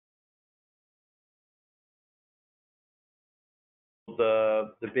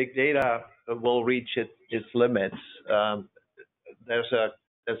the big data will reach its limits. There's a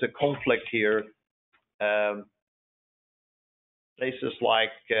conflict here. Places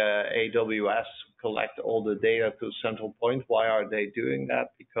like AWS collect all the data to a central point. Why are they doing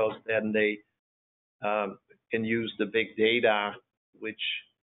that? Because then they can use the big data, which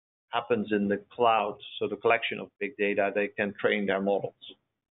happens in the cloud. So the collection of big data, they can train their models.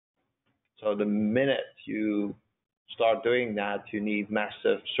 So the minute you start doing that, you need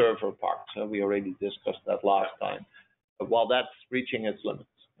massive server parks. We already discussed that last time. But while that's reaching its limits,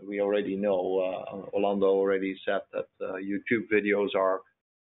 we already know, Orlando already said that YouTube videos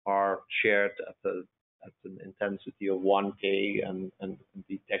are shared at an intensity of 1K, and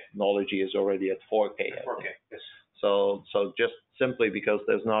the technology is already at 4K. 4K, yes. So just simply because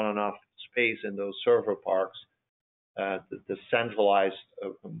there's not enough space in those server parks, the centralized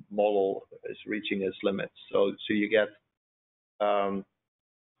model is reaching its limits. So you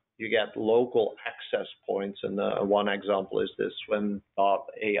get local access points, and one example is this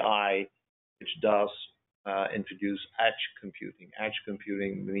Swim.ai, which does introduce edge computing. Edge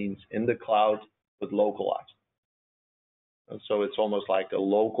computing means in the cloud but localized. And so it's almost like a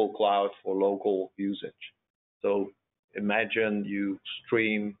local cloud for local usage. So imagine you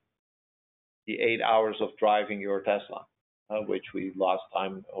stream the 8 hours of driving your Tesla, which we last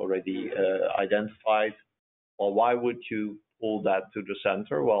time already identified. Well, why would you pull that to the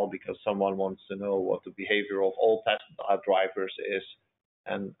center? Well, because someone wants to know what the behavior of all Tesla drivers is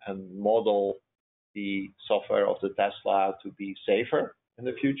and model the software of the Tesla to be safer in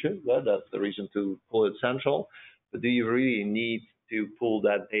the future. Well, that's the reason to pull it central. But do you really need to pull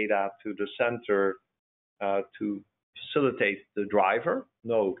that data to the center to facilitate the driver?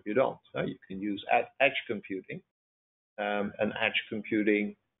 No, you don't. You can use edge computing, and edge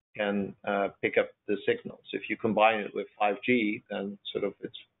computing can pick up the signals. If you combine it with 5G, then sort of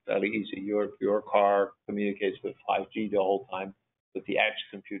it's fairly easy. Your car communicates with 5G the whole time, but the edge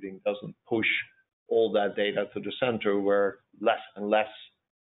computing doesn't push all that data to the center, where less and less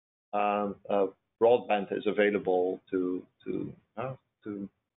broadband is available to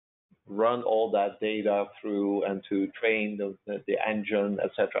run all that data through and to train the engine,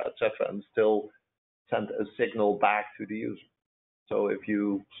 et cetera, and still send a signal back to the user. So if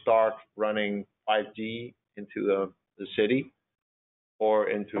you start running 5G into the city or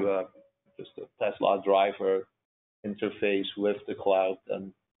into just a Tesla driver interface with the cloud,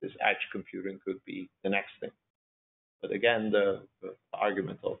 then this edge computing could be the next thing. But again, the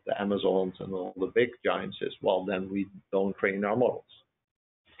argument of the Amazons and all the big giants is, well, then we don't train our models.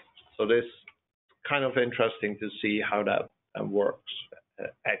 So this kind of interesting to see how that works.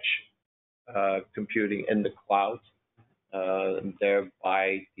 Edge computing in the cloud,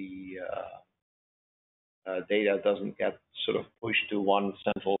 thereby the data doesn't get sort of pushed to one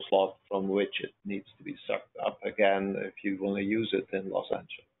central slot from which it needs to be sucked up again if you want to use it in Los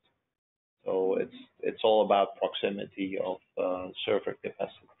Angeles. So it's all about proximity of server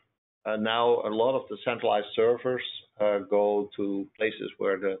capacity. Now a lot of the centralized servers go to places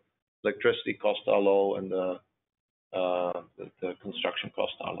where the electricity costs are low and the construction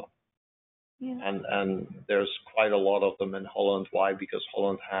costs are low. Yeah. And there's quite a lot of them in Holland. Why? Because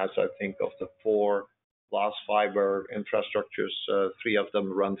Holland has, I think, of the 4 glass fiber infrastructures, 3 of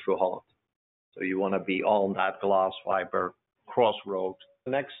them run through Holland. So you want to be on that glass fiber crossroad.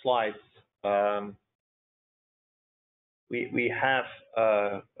 The next slide. We have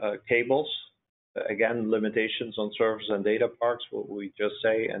cables. Again, limitations on servers and data parks, what we just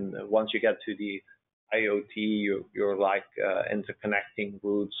say. And once you get to the IoT, you're like interconnecting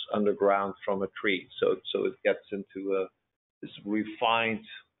roots underground from a tree. So it gets into this refined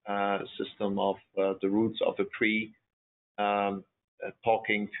system of the roots of a tree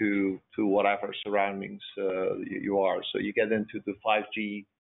talking to whatever surroundings you are. So you get into the 5G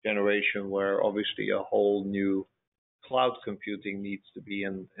generation, where obviously a whole new cloud computing needs to be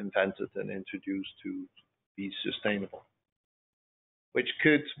invented and introduced to be sustainable. Which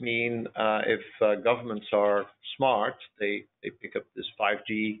could mean if governments are smart, they pick up this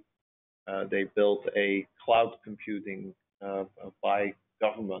 5G, they build a cloud computing by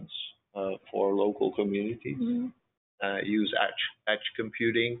governments for local communities, use edge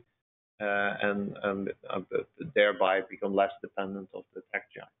computing, and thereby become less dependent of the tech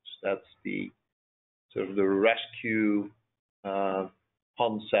giants. That's the sort of the rescue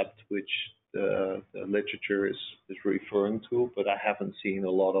concept which the literature is referring to, but I haven't seen a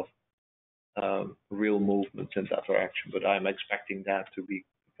lot of real movements in that direction. But I'm expecting that to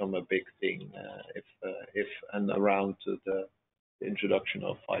become a big thing if and around the introduction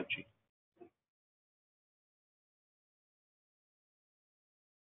of 5G.